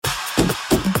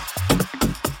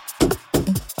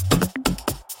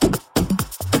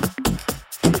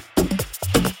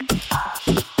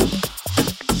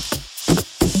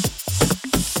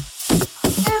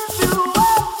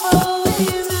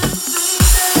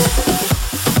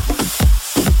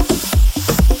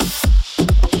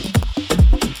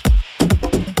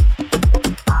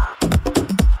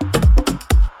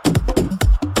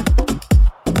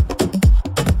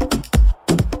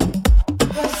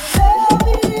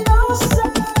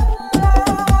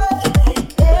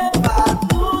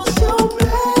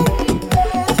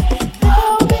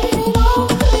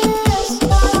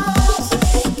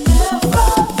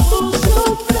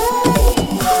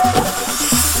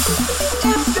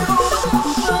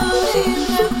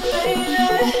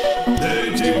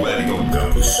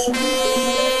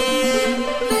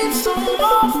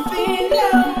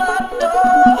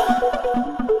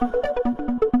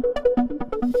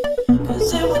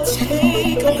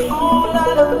whole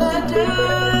lot of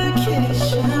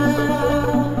medication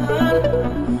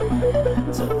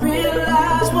to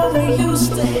realize what we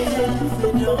used to have.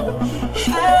 We don't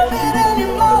have it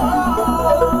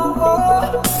anymore.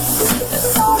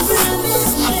 It's all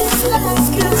religions that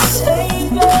could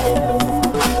save it.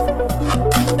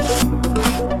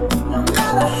 No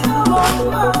matter how long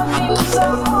my knees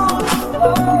are on the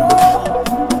floor.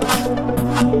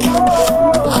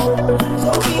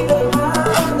 So keep in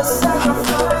mind the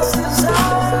sacrifices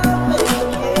I'm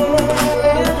making.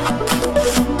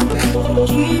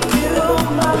 Keep you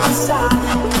by my side.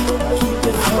 Keep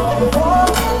it from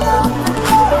walking up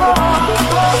the road.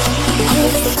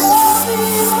 It's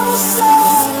loving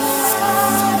outside.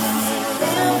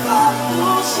 If I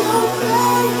lose you,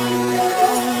 baby,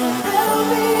 there'll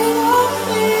be no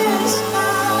fears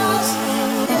lost.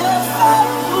 If I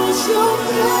lose you,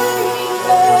 baby,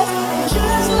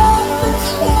 just like the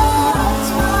clouds,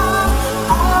 my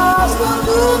eyes will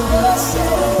do the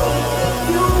same. If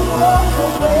you walk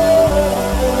away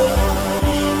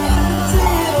into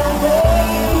the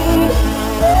rain,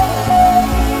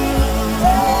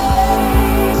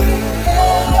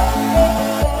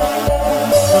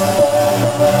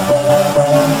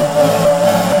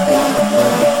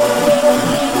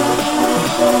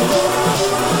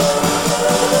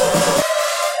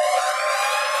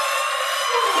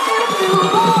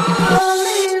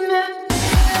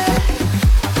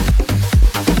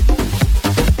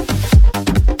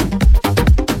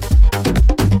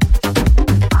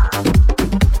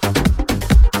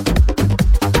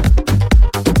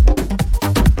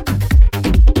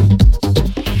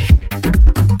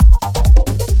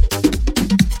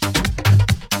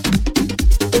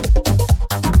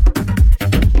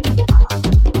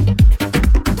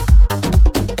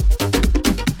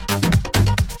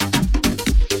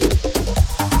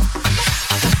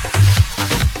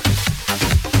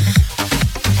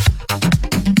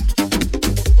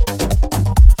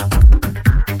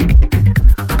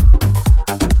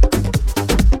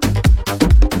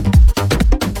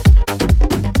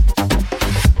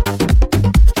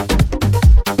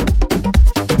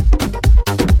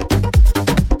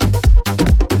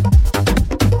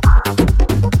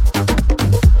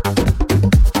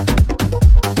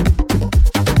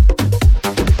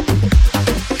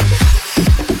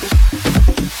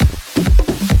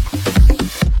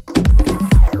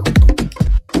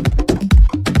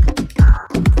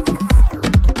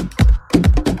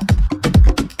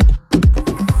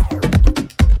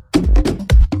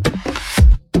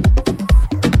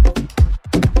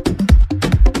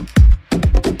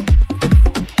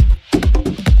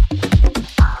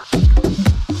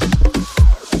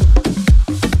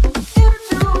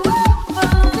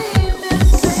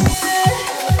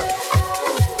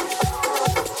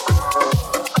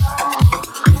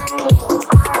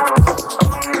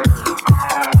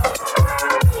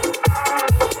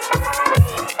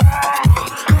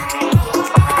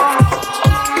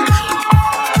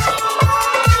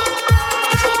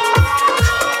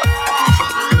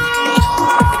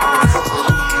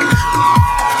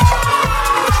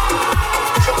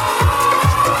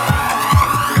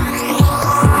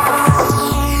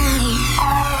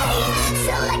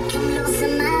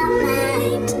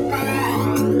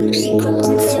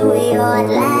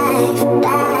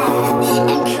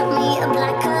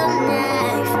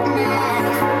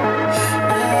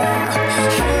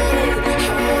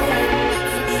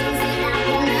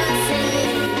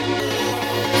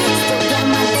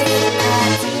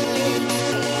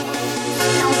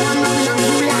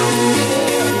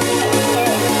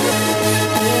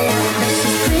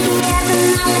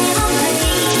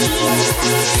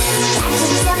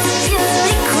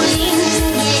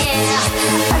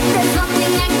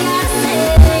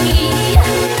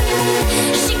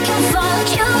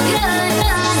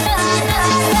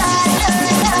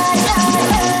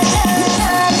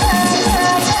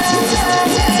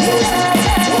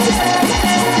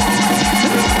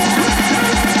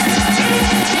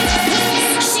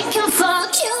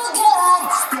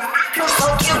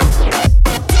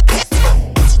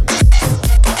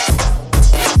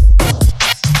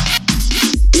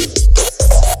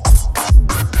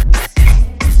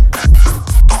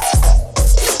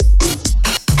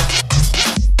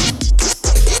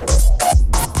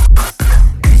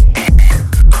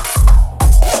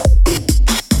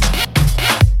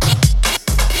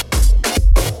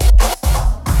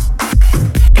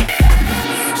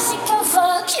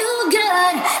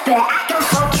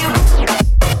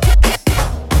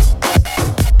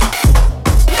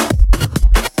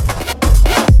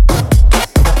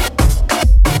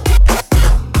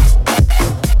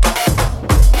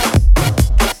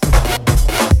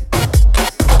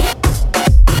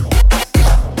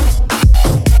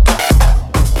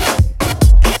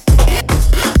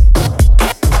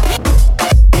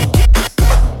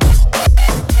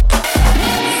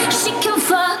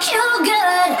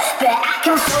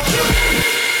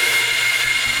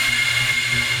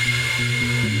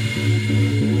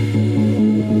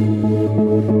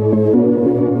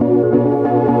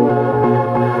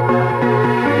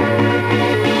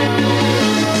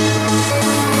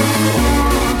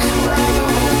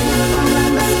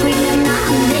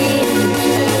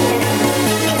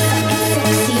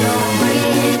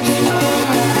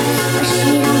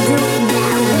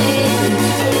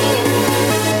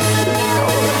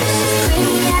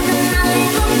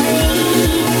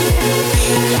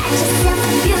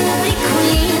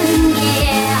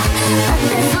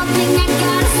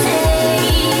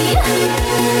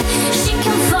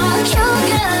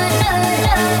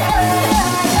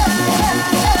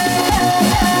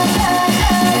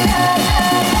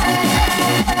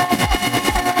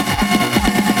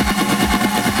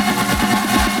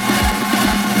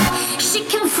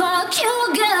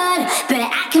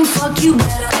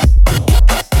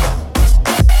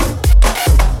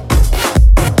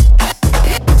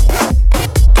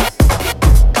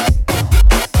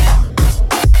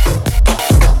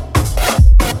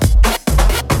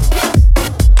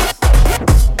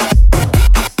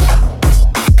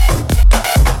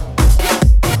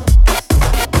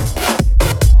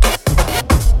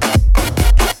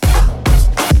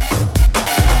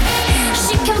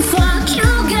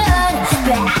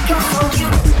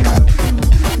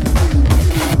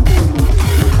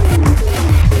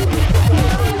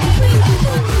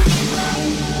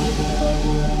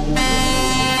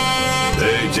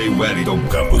 Wellington,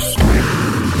 Campos.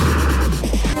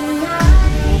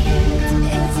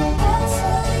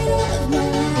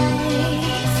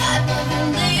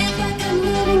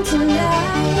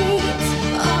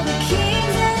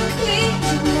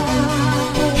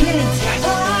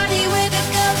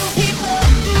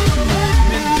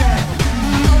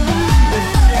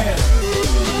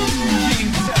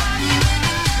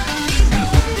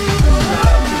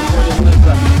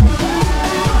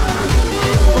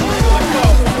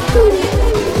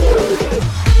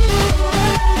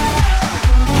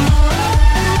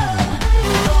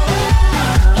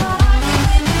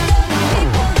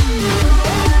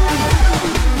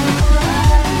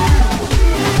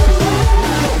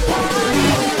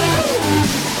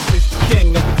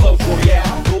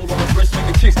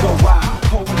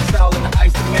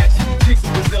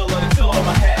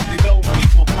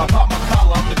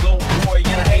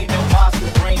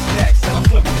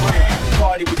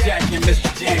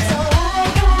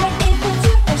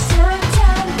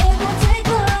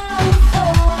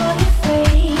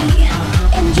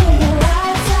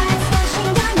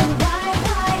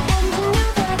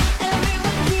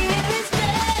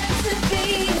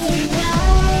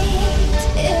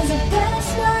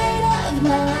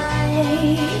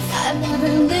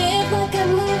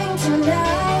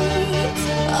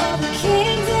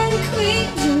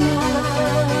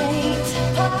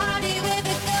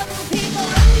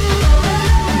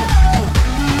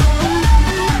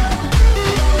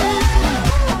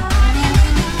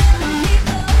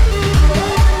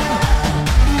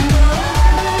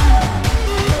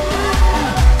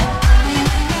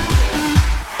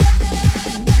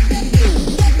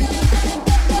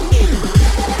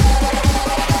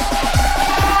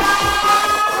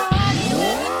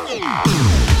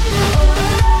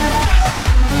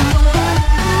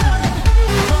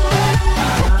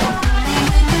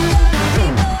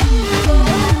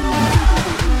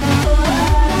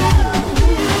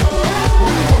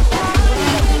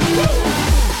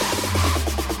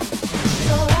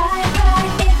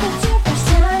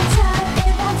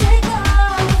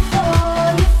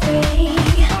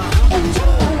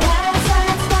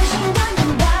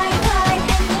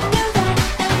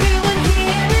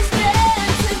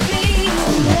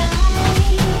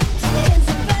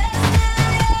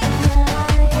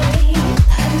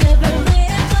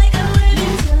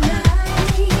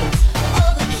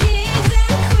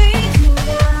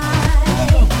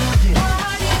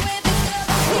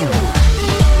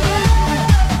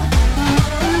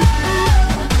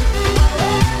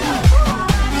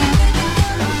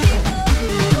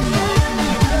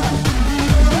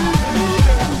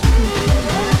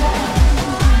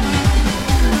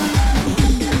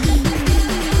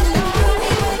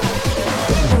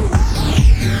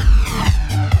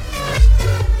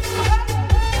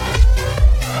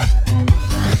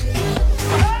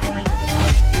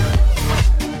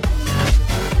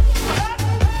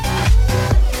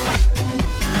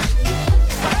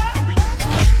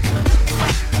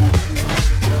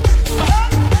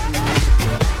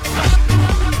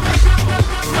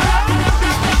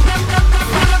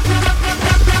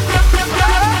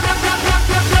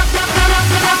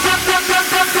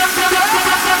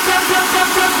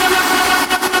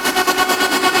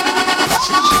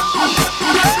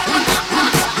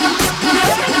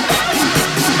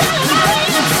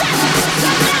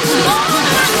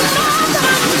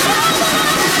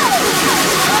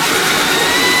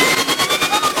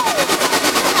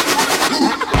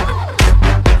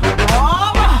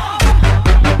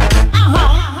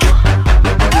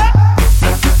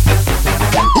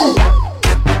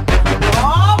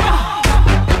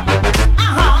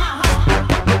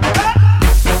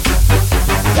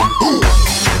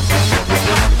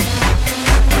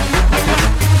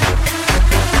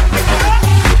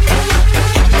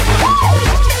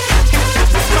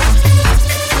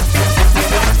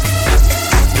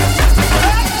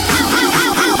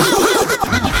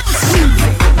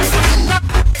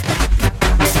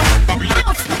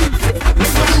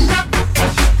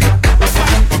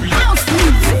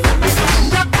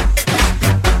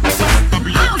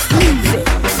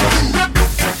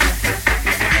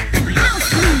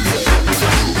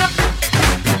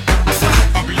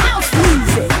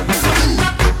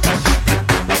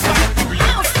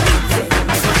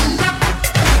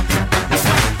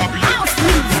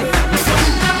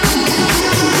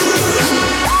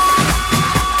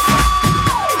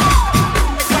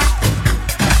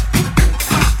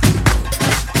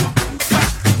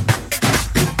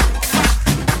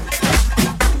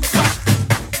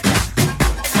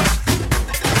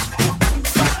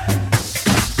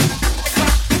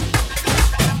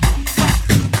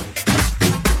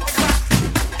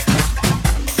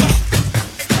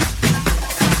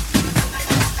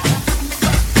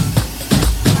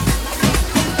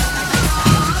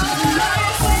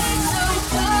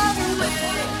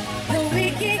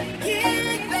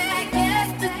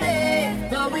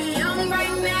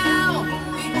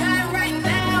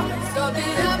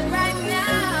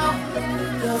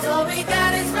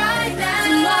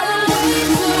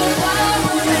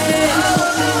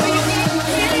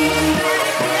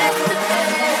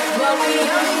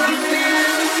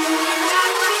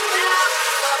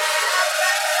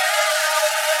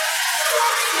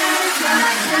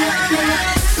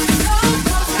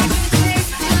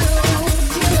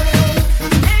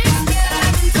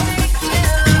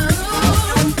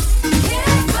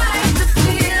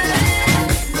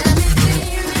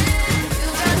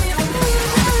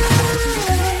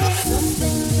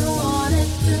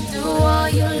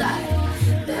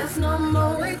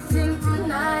 think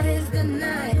tonight is the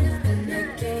night, and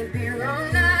it can't be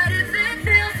wrong. Not if it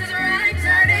feels is right.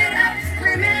 Turn it up,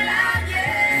 scream it out,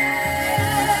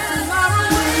 yeah. Tomorrow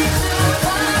we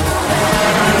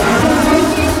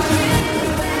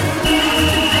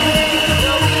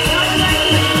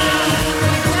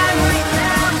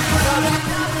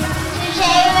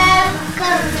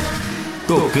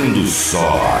tocando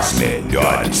só as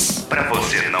melhores, pra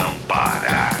você não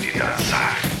parar de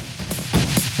dançar.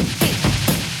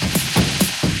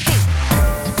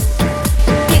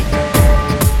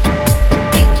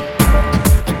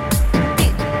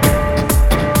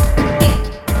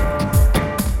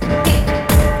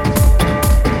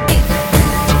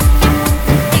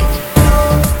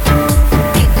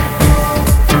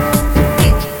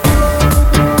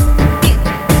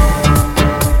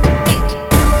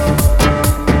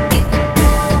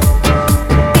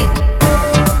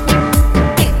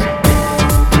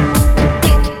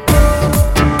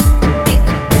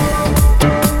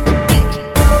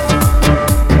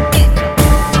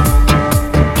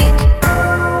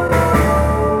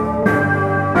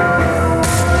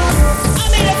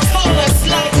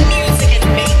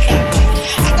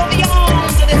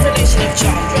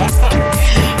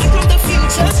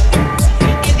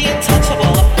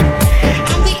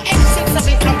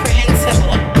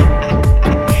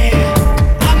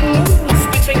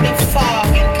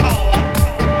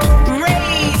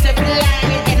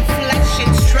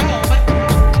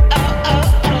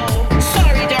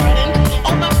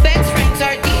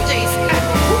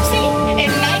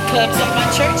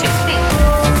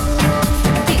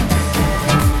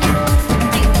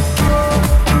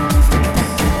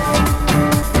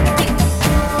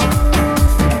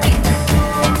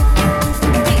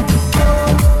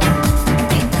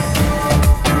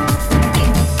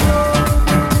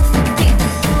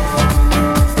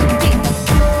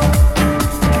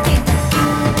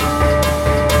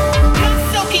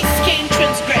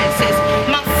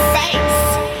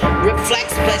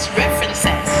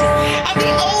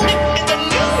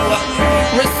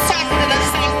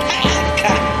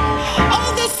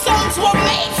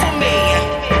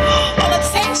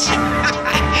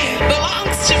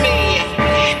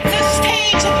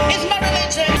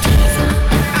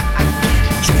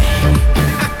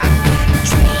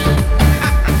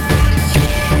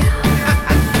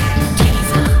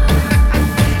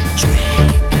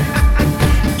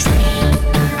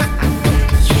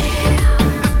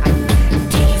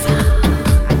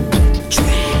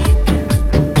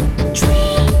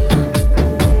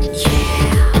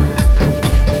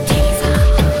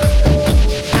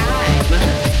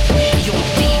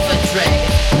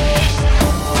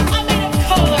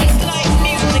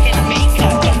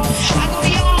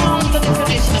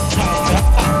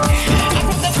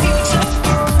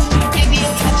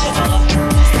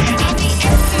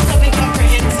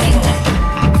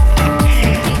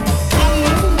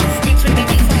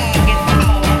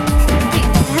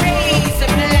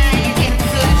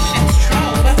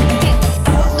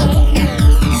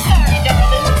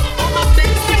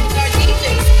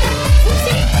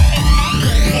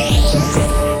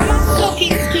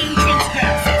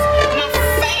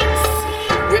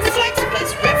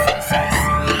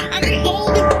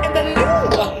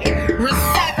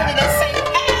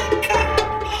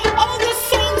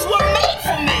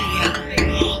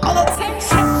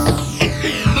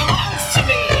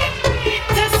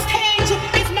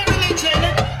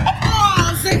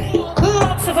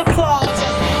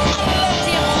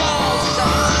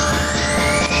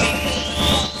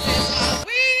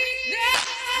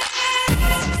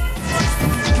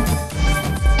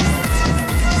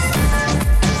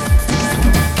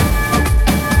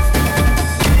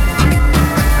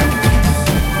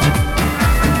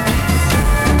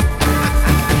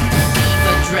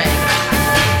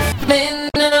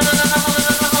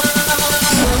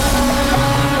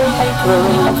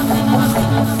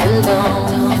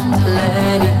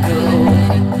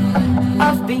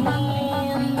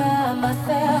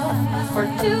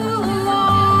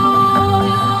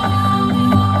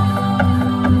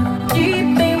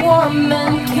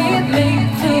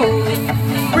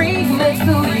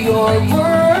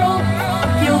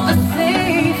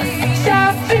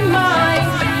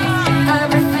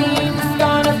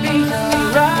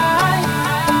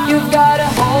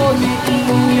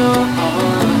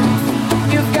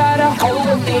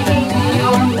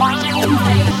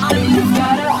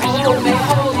 hold me,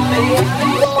 hold me,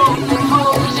 hold me,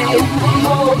 hold me,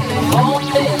 hold me.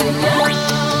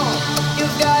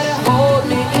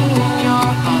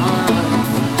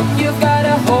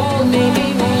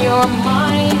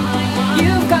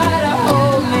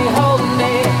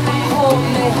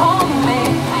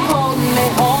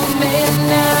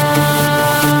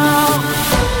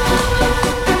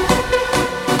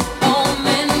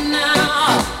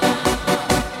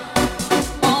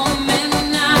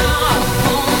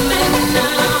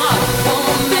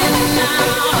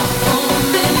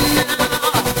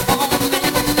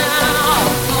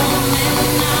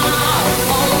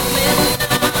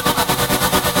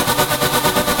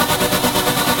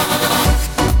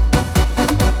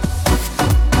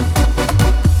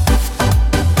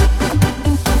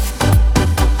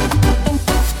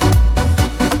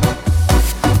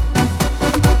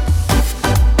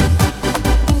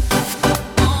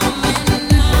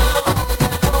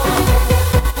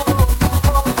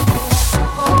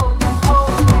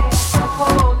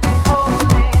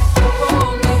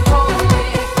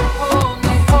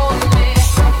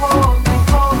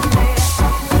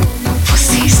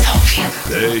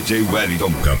 DJ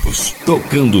Wellington Campos,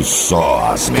 tocando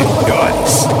só as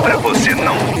melhores, pra você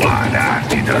não parar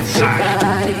de dançar.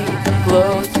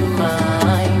 Close to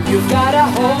mine. You gotta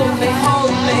hold me,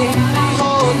 hold me,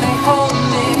 hold me, hold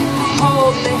me,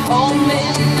 hold me, hold me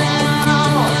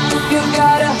now. You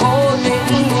gotta hold me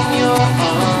in your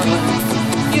arms.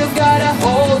 You gotta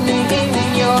hold me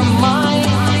in your mind.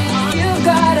 You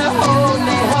gotta hold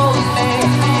me, hold me,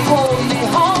 hold me,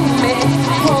 hold me,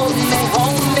 hold me,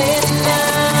 hold me now.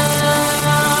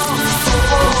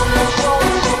 Hold me, hold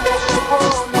me,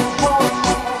 hold me, hold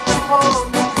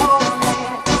me, hold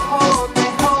me, hold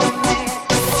me,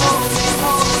 hold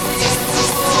me,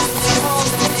 hold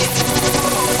me,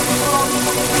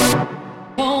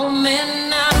 hold me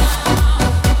now.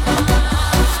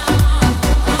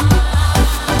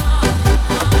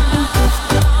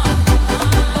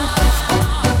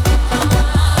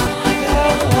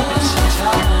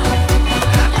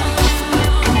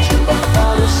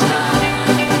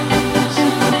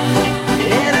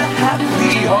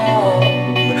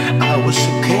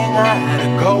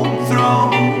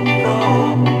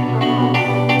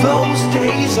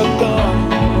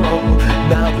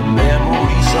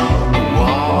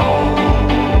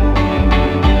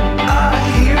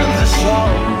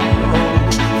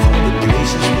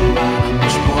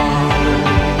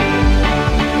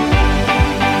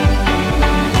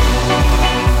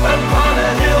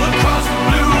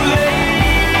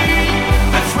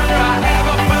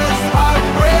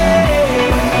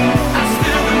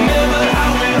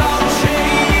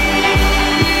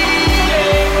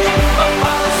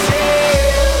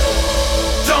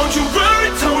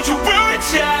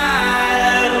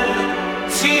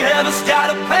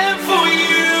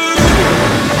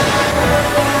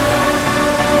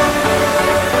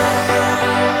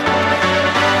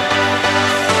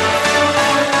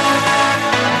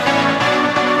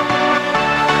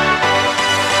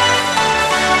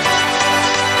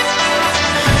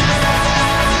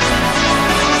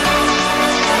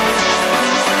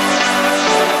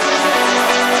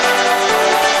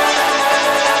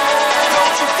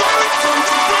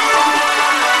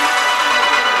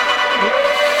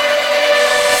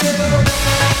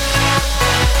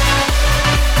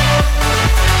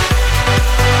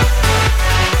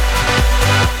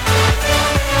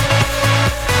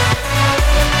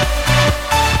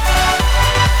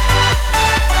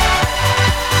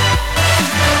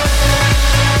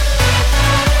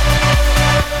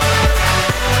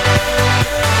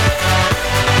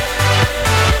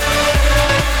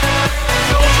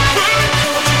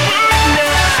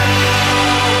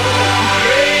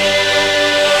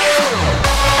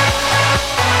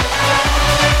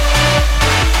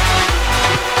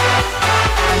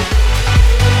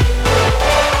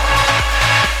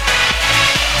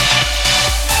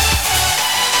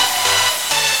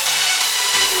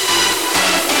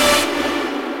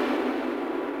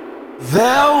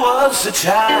 There was a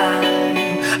time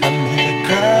I met a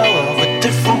girl of a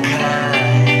different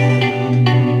kind.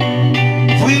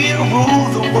 We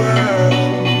ruled the world.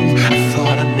 I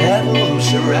thought I'd never lose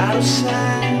her out of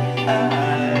sight.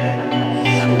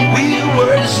 We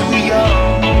were so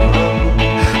young.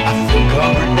 I think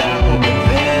of her now and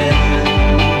then.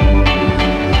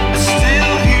 I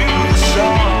still hear the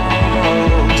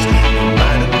songs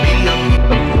reminding me of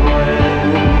a friend.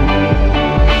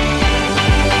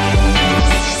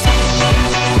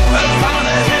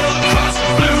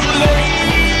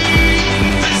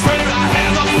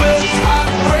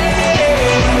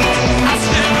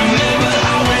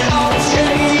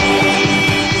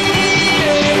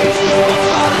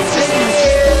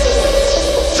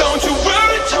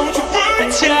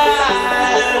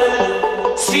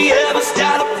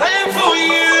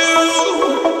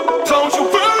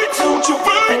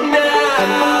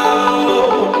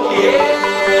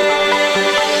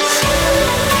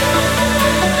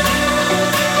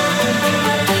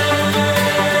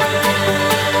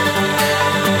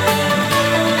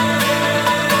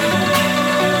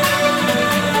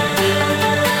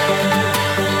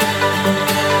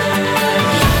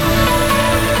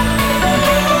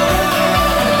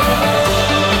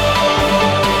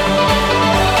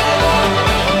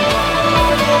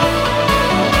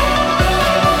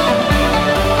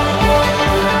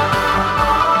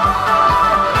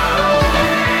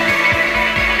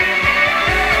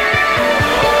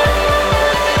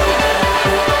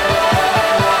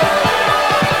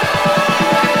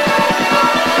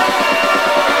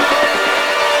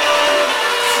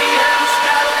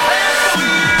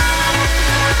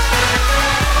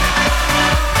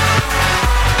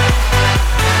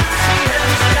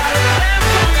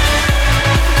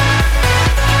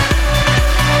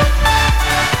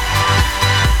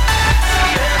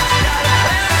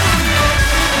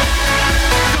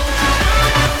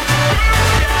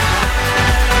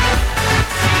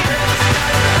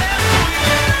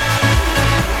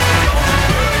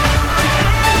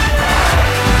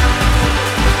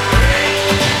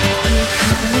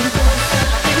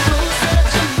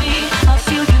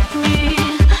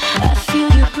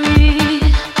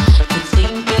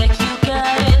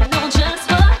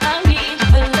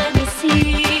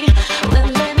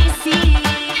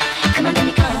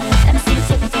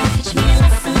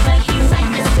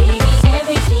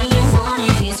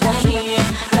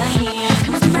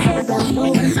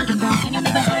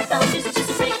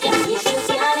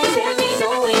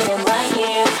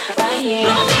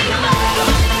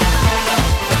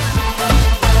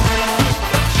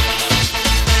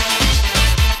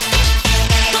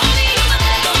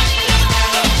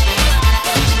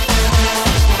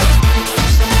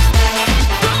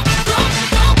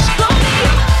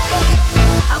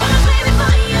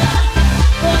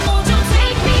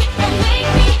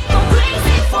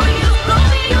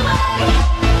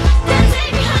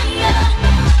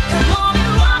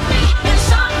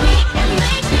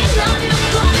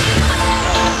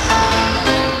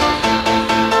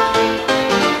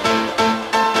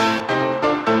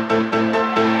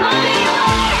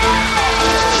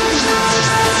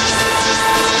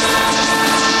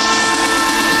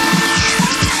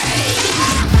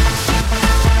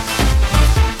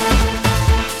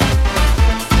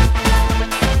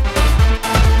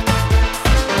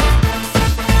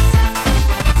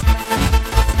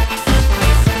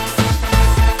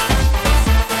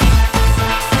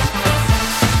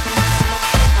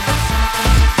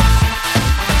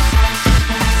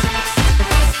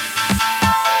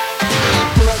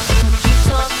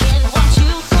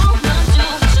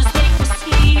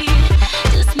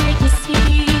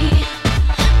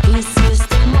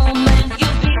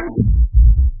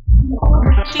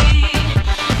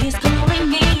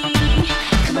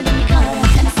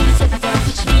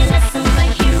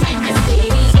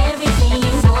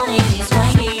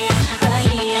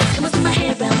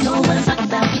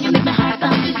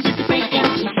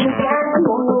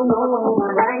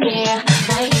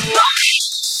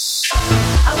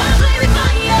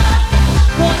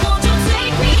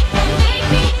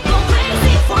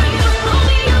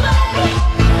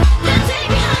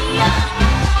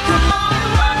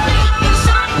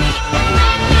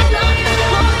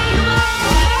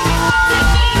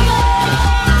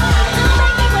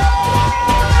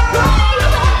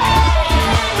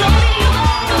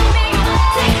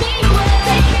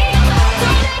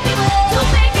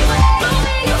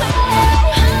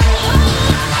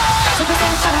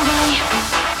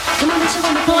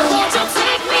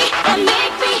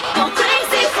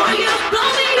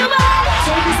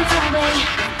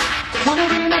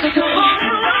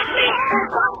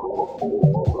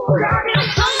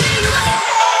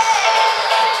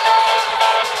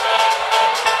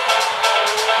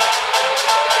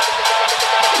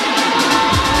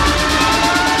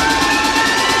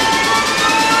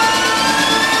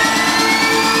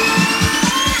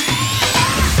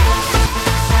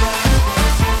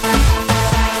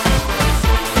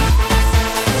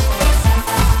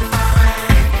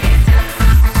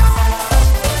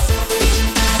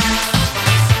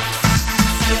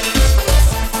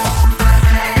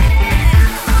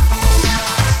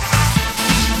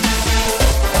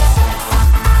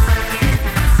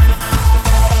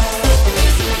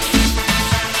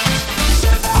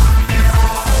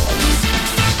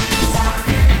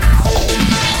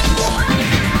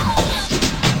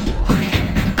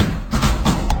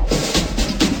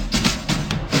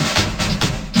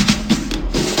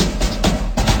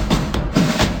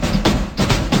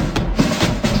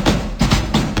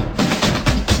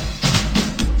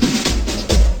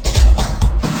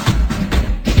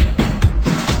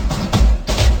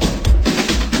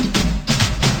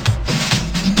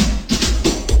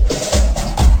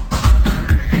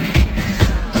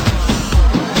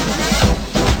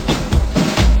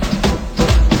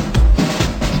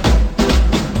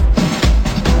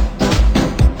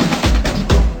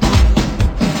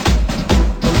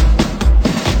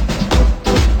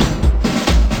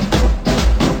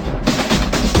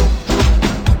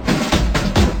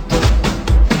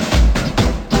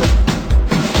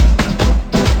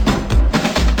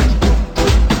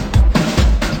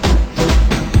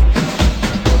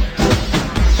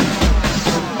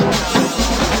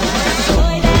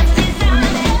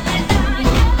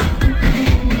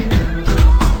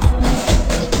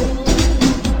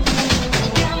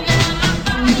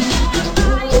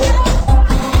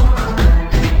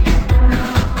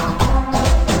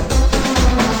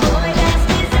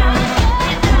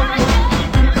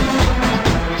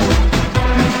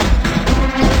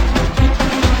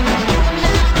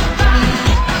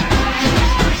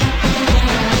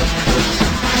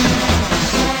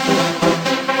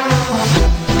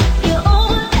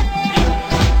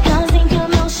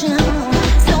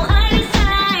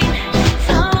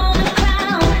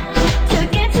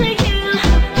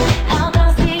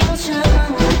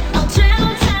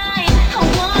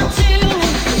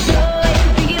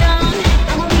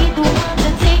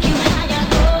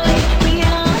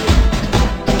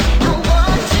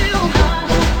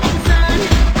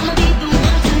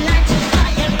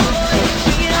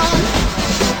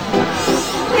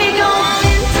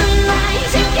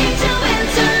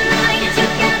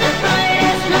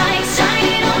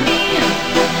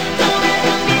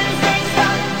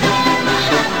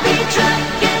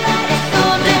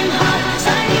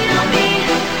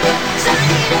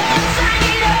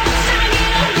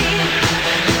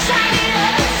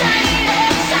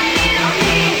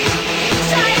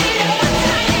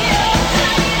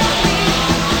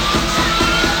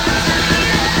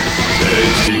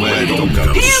 Wellington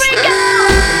Campos.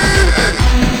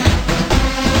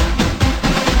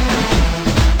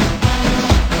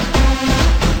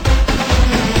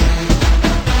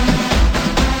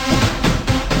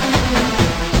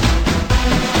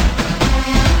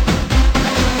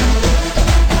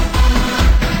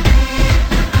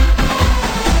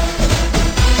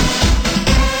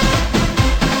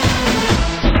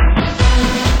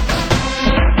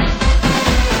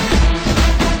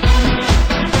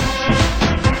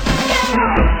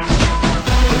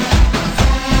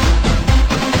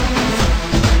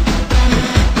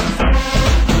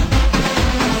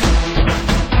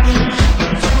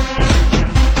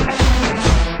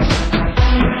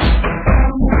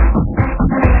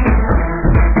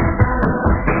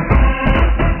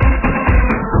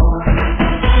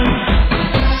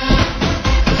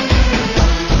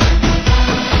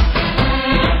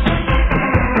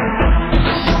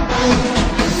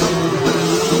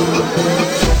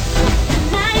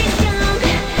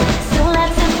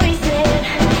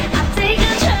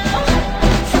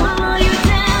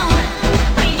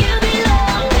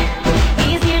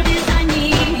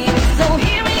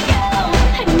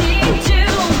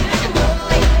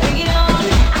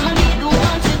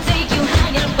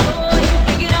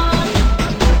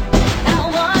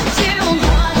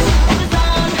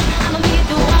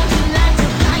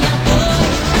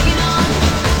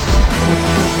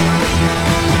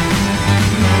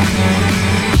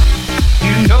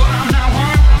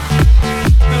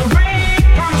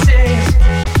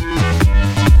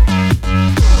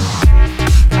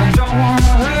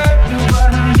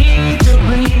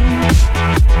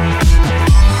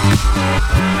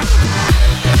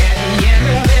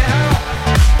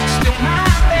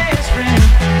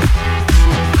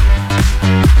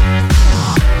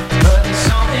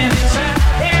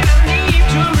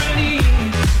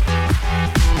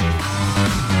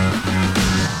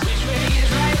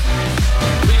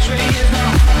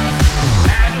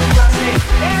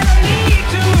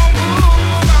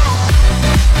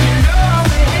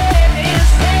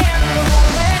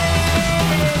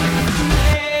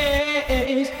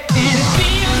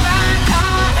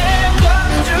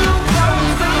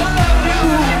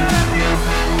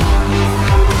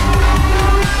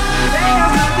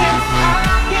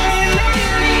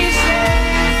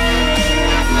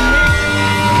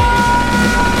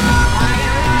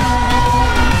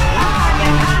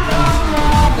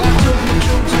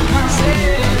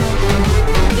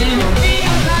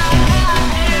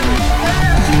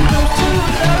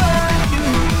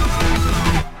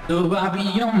 I'll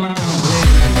be on my way.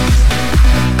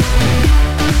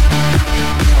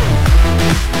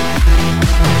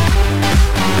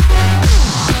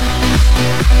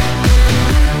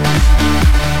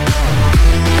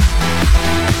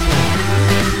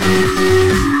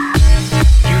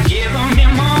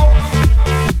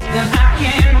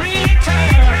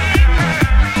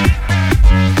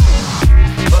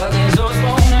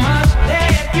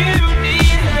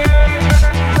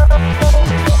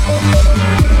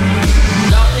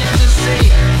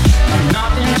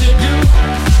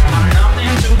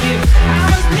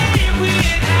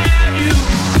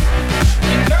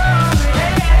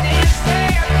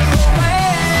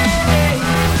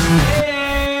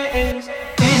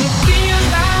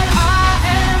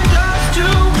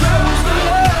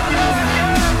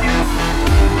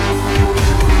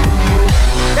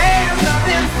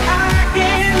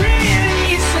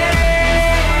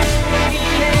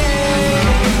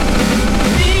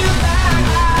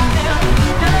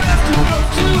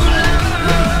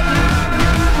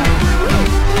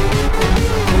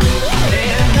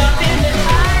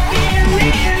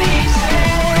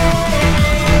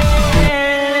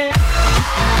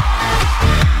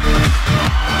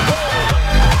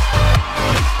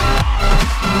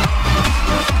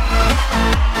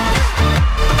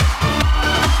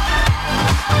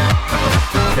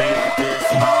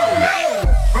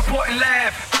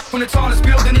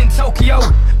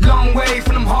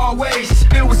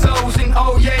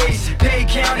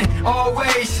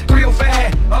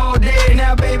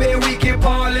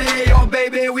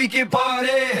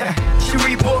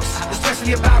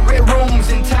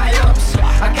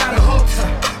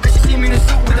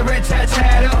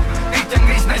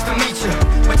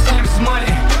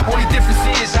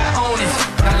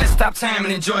 Time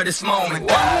and enjoy this moment. One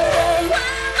day when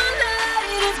the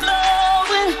night is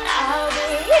glowing, I'll be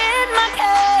in my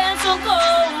castle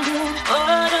golden.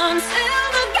 But until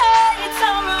the gates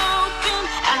are open,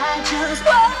 I just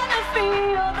wanna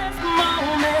feel this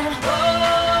moment. Oh,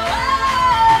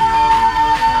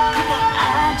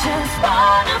 I just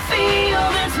wanna feel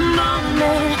this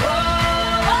moment.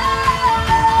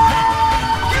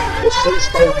 Você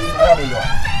está ouvindo a melhor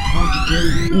do DJ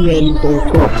Wellington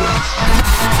Campos.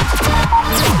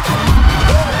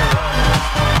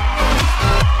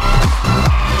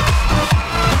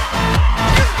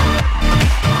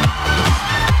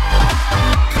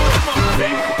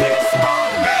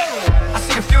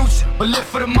 But live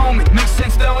for the moment, makes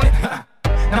sense, don't it?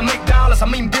 And I make dollars, I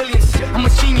mean billions. I'm a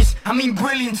genius, I mean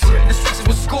brilliance. The streets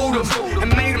will school them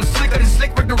and made them slicker than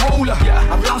slick with the ruler.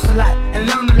 I've lost a lot and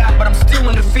learned a lot, but I'm still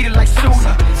undefeated like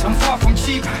Suda. I'm far from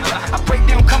cheap, I break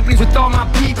down companies with all my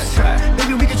peeps.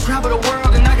 Maybe we can travel the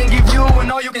world and I can give you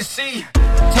and all you can see.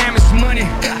 Time is money,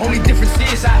 only difference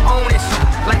is I own it.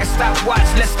 Like a stopwatch,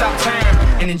 let's stop time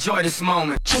and enjoy this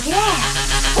moment. Check it out.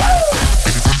 Woo!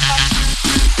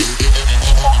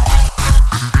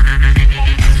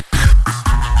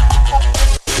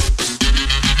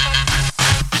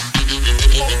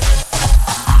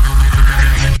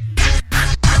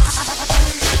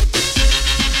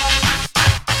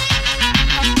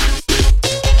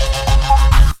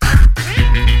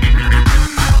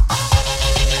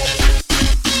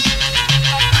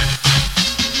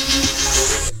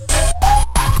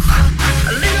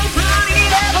 A little blood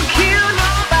ain't ever killed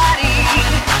nobody.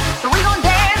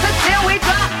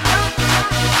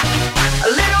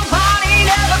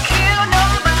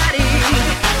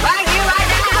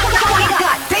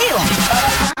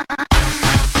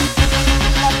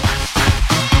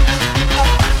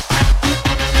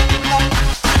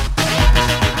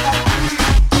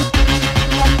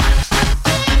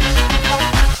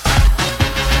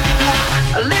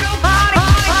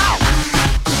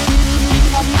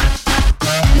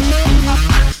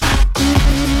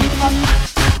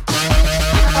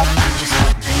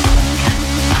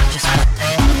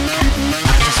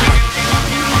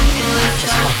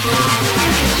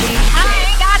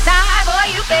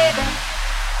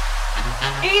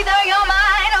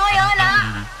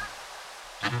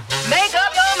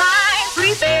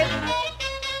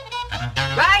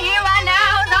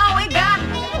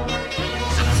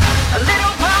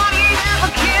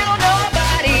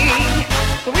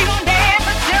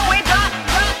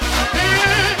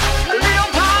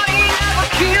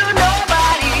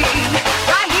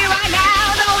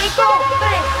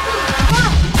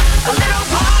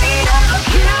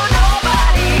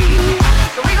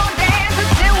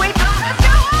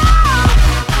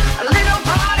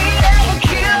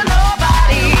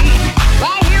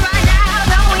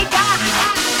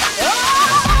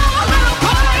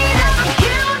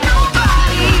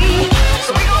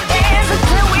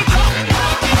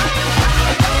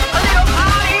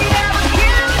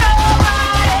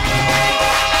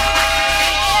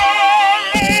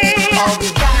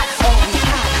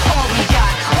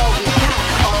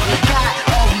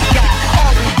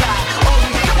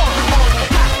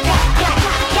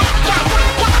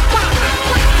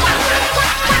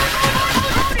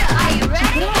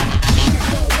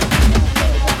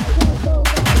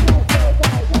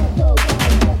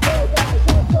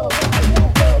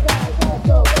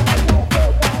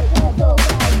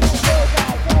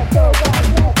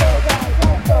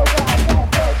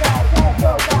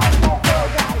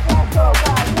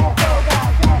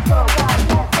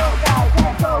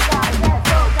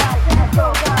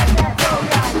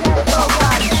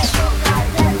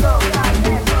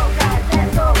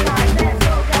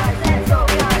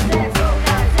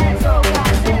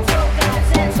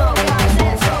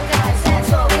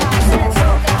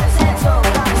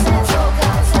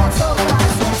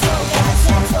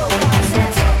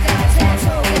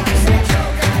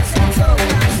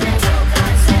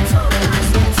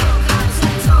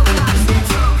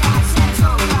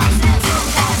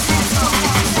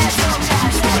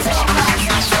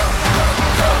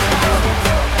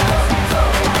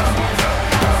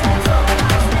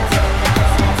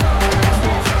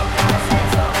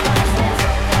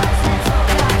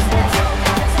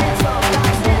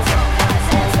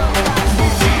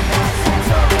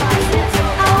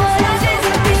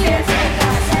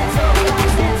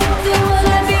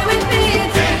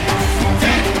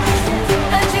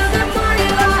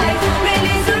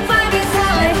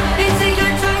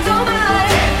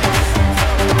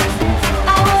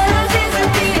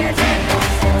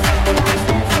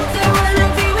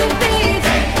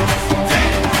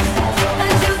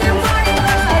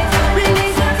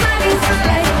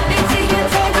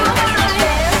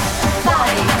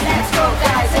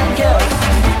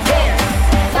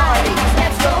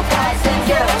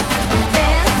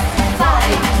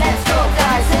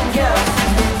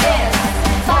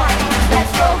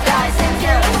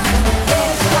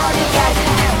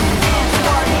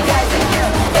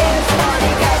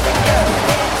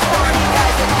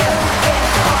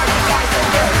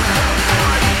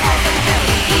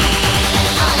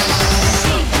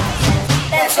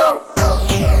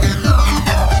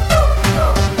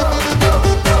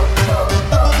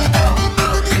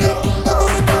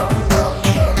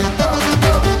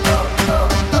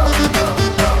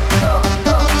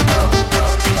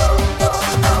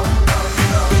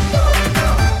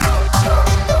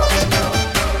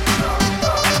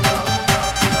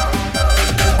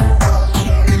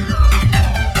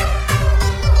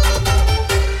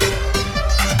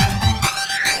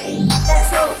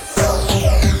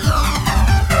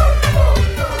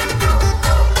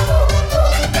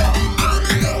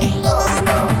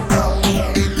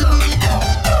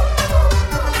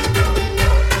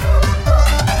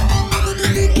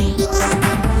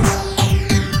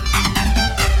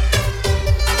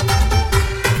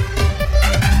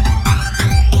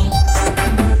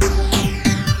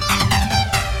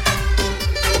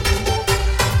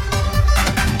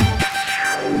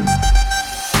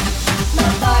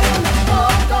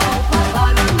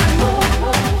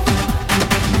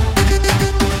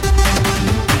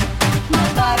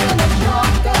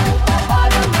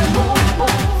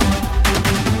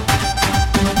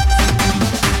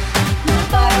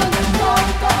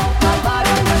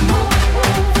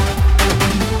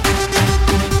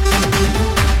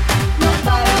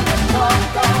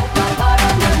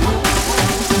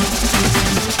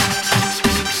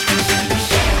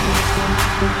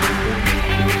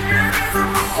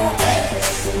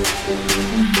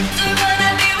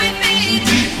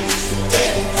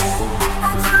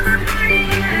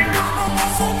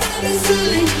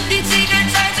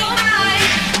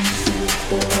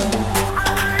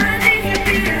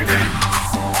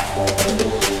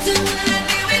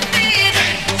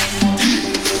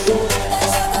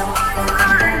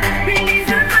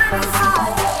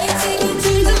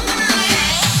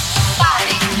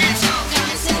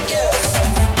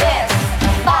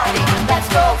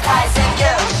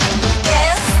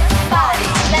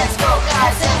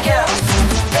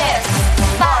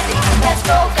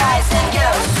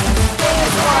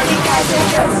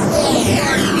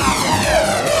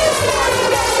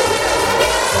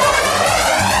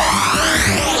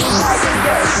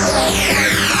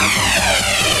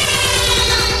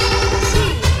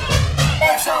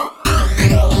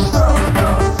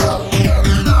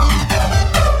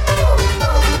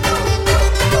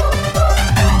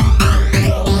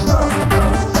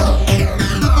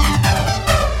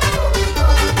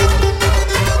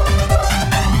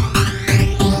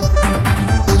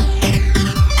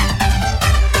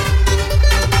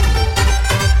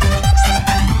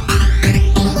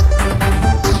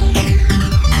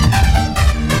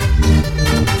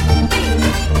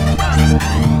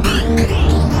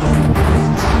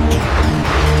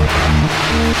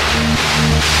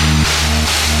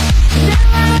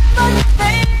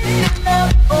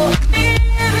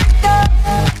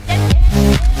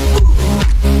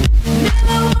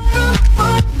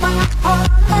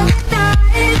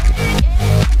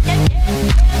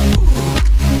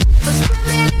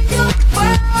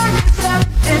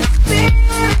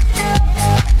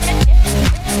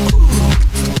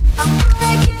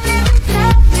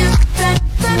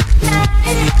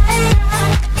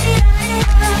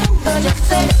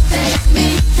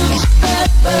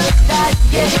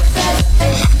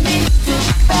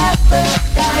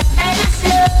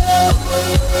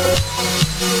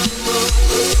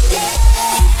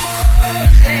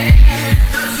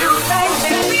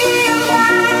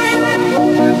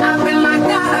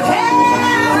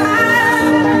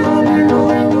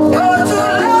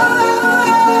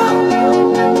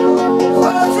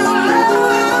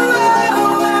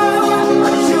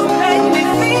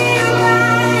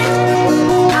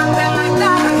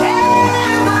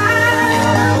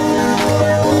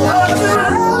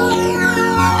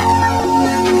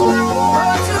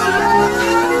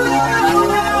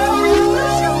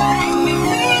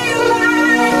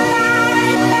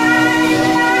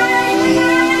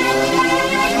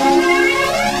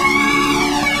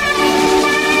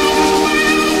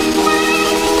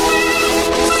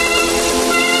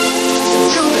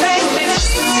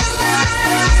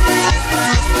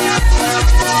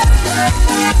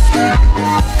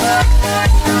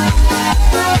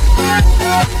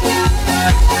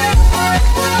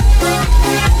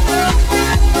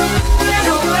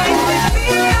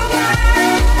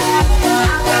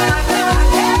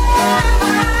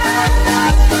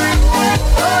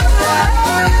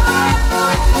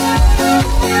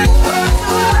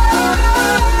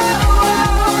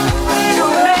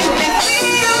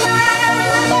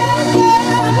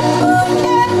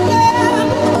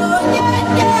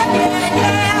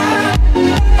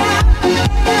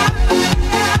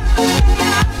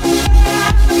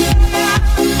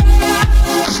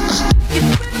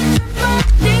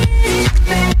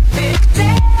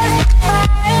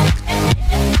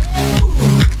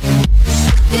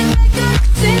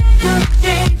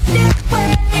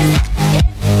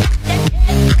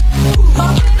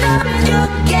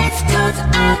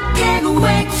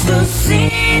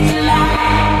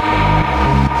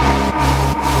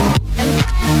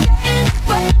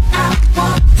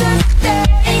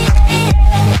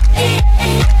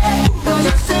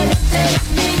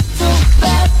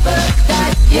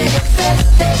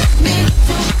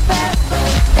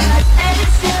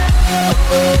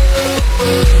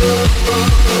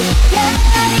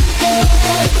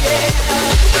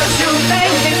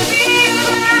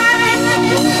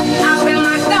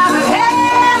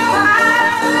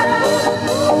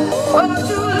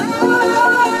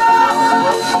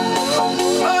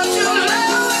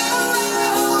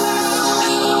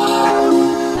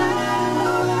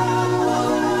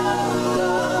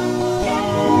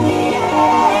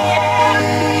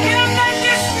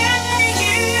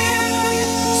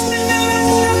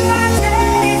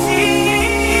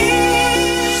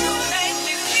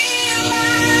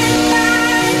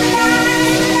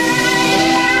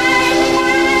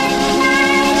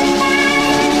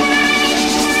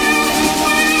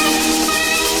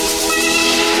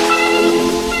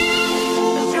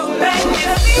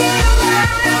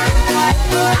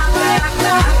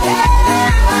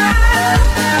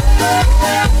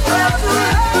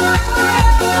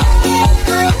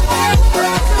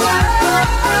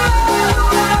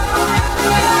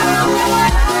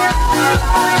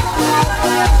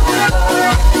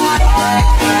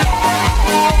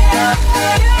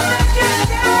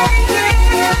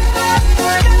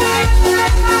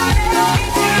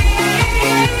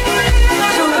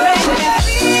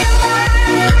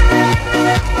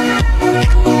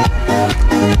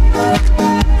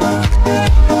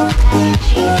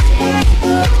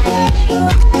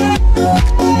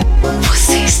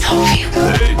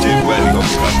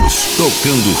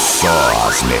 Tocando só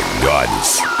as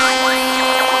melhores.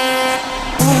 We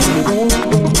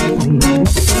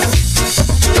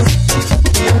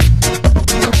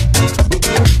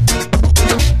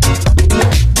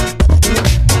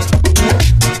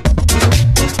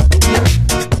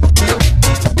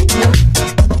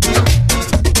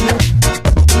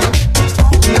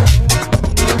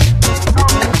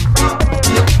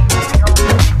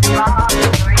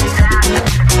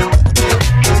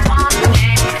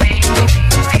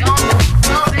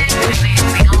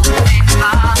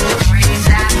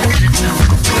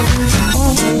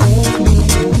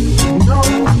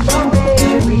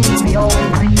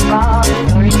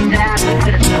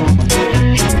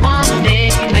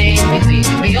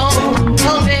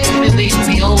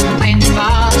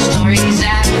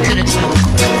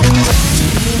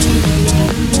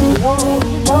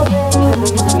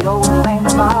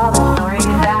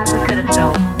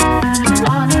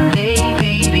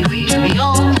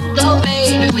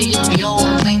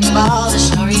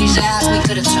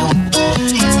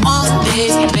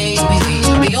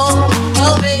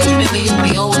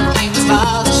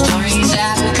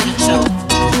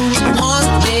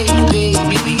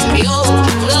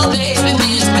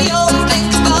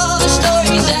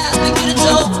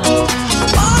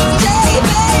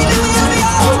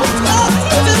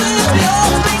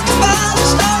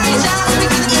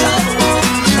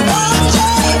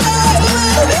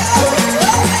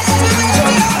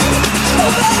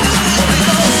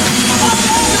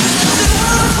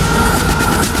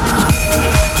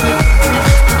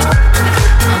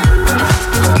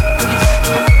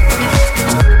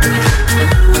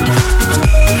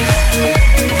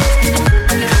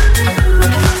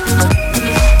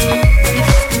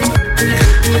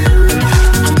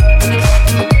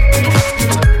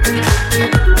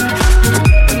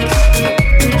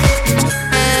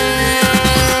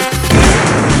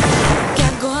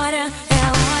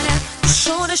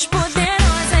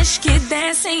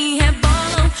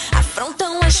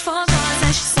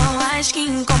fogosas, são as que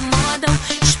incomodam,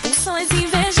 expulsam as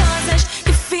invejosas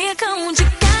que ficam de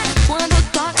cara quando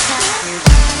toca.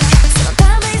 Você não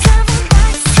tá mais à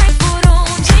vontade, sai por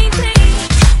onde entrei.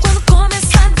 Quando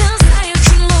começa a dançar eu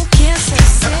te enlouqueço, eu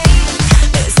sei.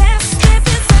 Meu exército é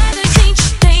pesado, a gente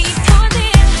tem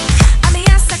poder,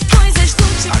 ameaça coisas do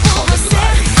tipo você.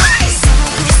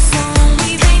 Solta o som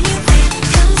e vem me ver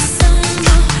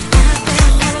dançando,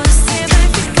 até você vai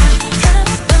ficar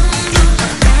babando.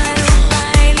 Para o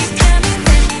baile pra me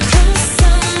ver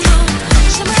dançando,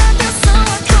 chama a atenção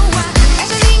à toa,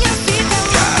 essa linha fica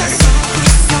louca. Solta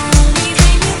o som e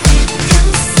vem me ver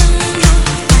dançando,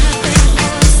 até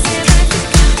você vai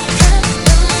ficar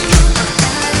babando.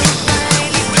 Para o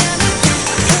baile pra me ver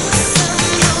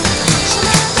dançando,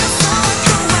 chama a atenção à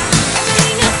toa, essa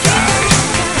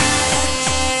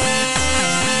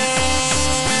linha fica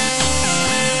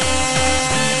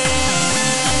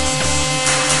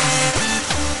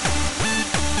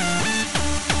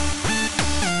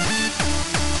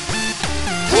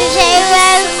DJ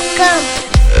Wellington.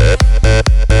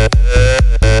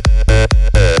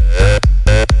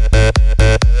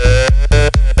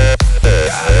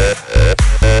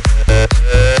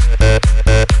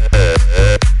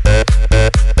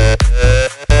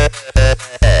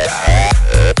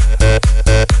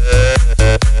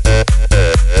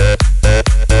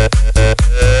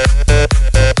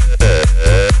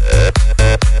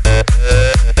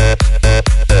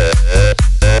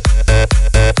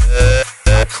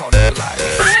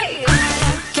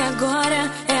 que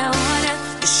agora é a hora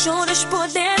do show das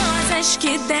poderosas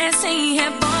que descem e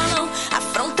rebolam,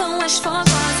 afrontam as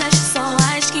fogosas, são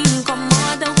as que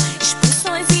incomodam,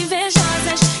 expulsam as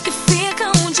invejosas que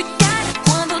ficam de cara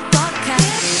quando toca.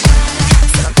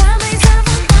 Você não tá mais à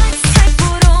vontade, sai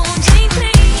por onde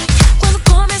entrei. Quando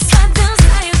começa a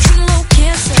dançar eu te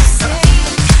enlouqueço, eu sei.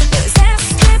 Meu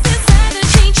exército é pesado, a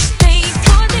gente tem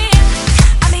poder,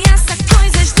 ameaça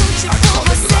coisas do tipo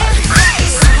você.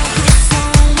 Solta o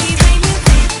som e vem me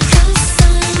ver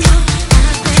dançando,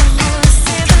 até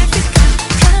você vai ficar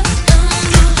babando.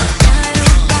 Para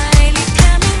o baile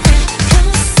pra me ver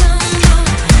dançando,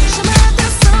 chama a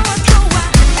atenção à toa,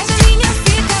 essa linha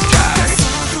fica louca.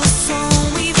 Solta o som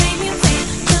e vem me ver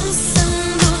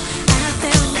dançando,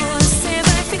 até você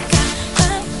vai ficar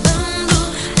babando.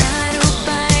 Para o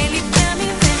baile pra me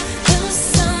ver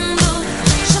dançando,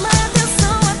 chama a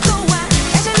atenção à toa,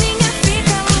 essa linha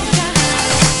fica louca.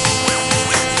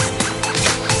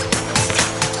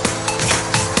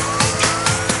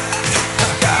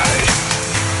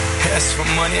 Ask for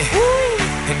money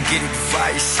and get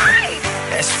advice.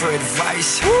 Ask for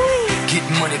advice, get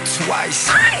money twice.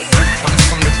 I'm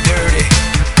from the dirty,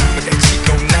 but that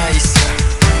Chico nice.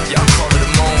 Y'all call it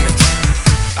a moment,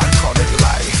 I call it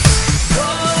life.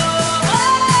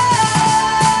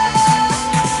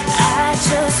 I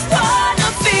just wanna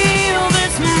feel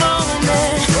this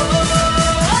moment.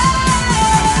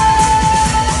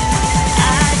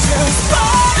 I just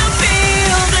wanna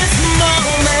feel this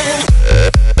moment.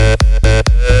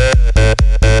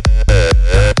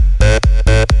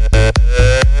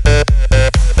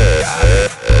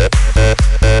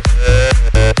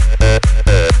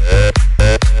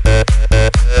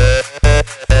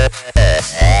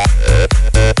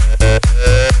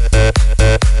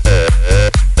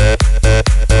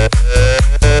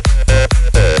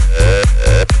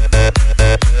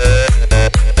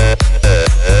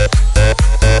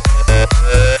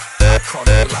 I call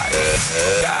it life.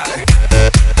 Got it.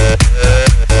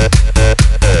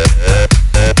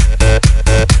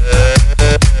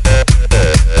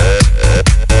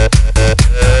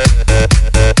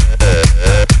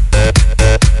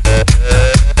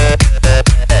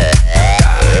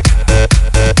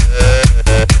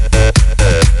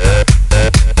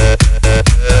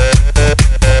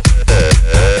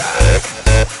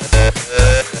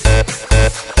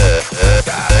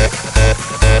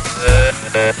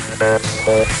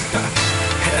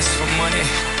 Ask for money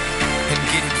and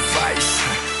get advice.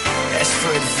 Ask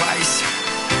for advice,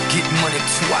 get money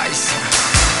twice.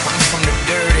 I'm from the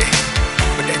dirty,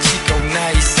 but that Chico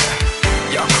nice.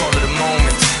 Y'all call it a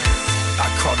moment, I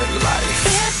call it life.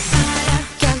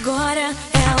 Que agora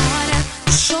é a hora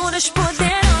do show das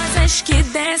poderosas que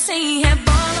descem e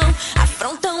rebolam,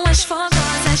 afrontam as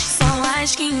fogosas, são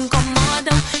as que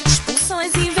incomodam, expulsam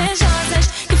as invejosas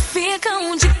que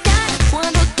ficam de cara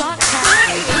quando toca.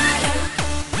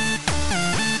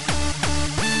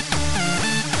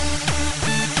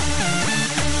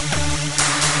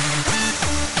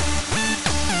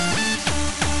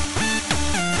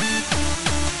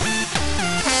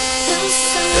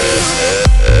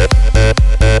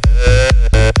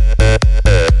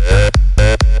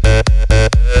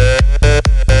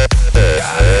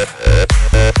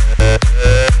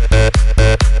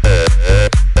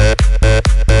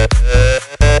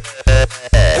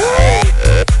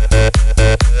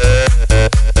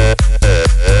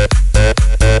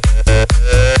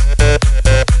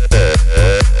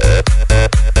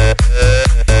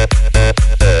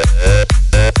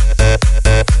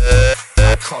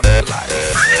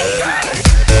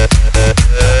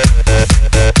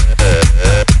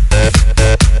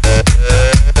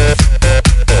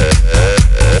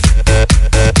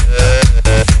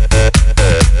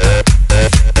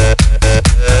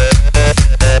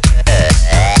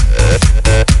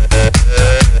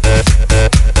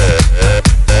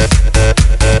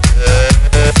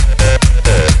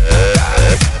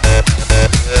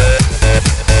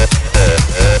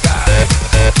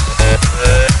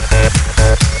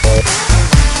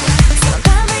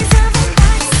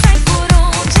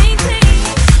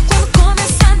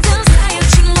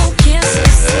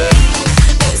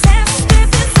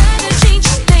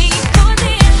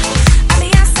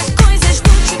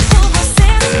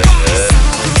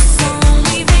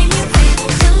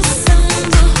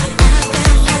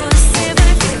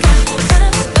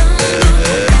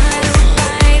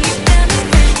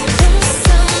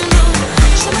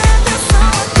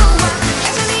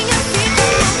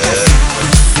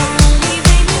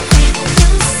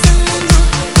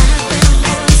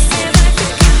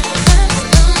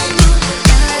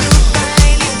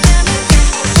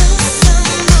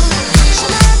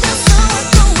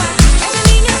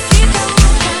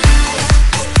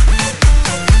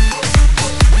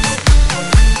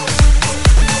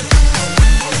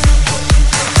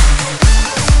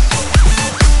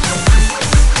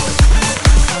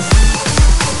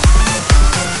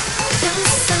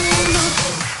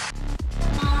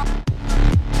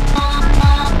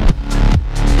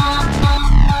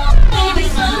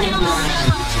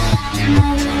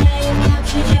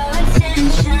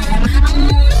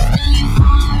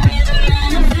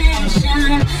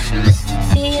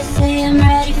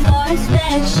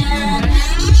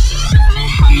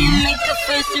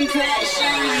 first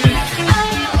impression. Oh,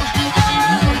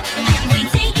 oh, can we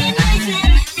take it nice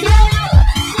and slow,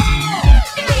 slow?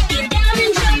 Break it down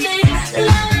and drop it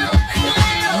low,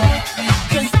 low.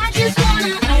 'Cause I just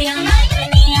wanna hold your light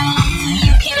and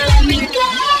you can let me go.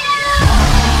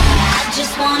 I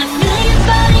just wanna feel your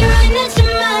body right next to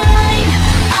mine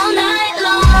all night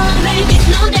long. Baby,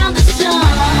 slow down the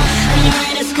song. And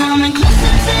when it's coming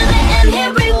closer to the end,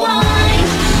 here rewind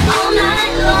all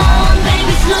night long.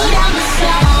 Baby, slow down the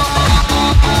song.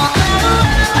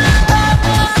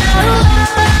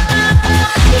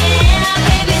 Yeah,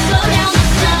 baby, slow down the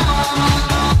song.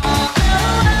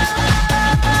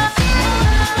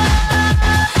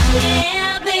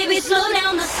 Yeah, baby, slow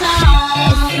down the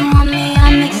song. If you want me,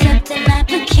 I'm accepting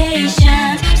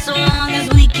applications, so long as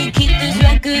we can keep this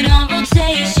record on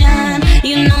rotation.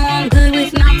 You know I'm good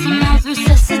with mouth-to-mouth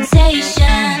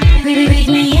resuscitation. Breathe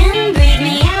me in, breathe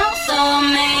me out, so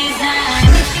amazing.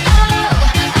 Oh,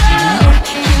 oh,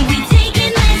 can we take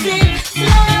it nice and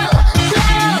slow,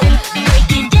 slow?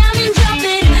 Break it down and drop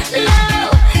it low,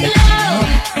 low.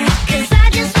 'Cause I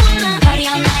just wanna party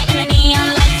all night in the neon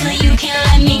lights, so you can't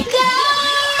let me go.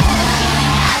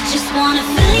 I just wanna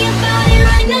feel your body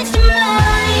right next to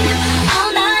mine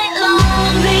all night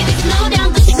long. Baby, slow down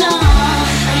the song.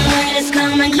 And when it's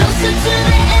coming closer to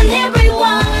the end, here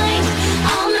rewind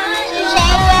all night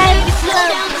long. Baby, slow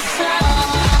down the song.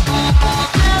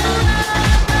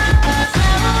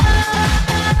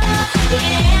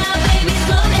 Yeah, baby,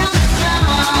 slow down the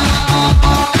song.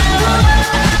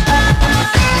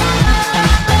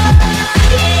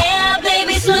 Yeah,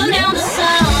 baby, slow down the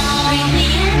song. Breathe me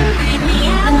in, breathe me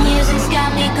out. The music's got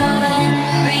me going.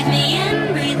 Breathe me in,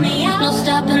 breathe me out. No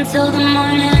stop until the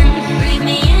morning. Breathe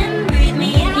me in, breathe me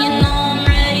out. You know I'm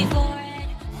ready for it,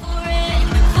 for it,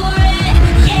 for it.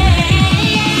 Yeah.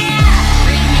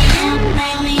 Breathe me in,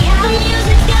 breathe me out. The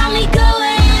music's got me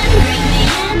going. Breathe me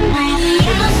in, breathe me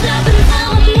out. No stop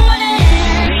until the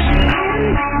morning.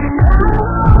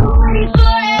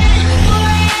 For it, for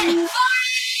it, for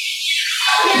it.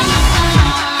 Now the song.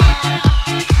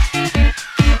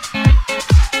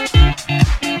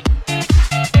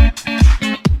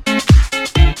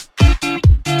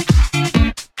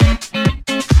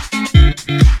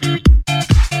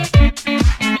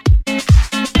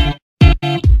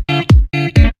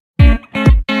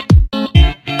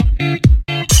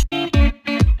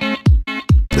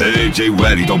 DJ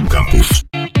Wellington Campos.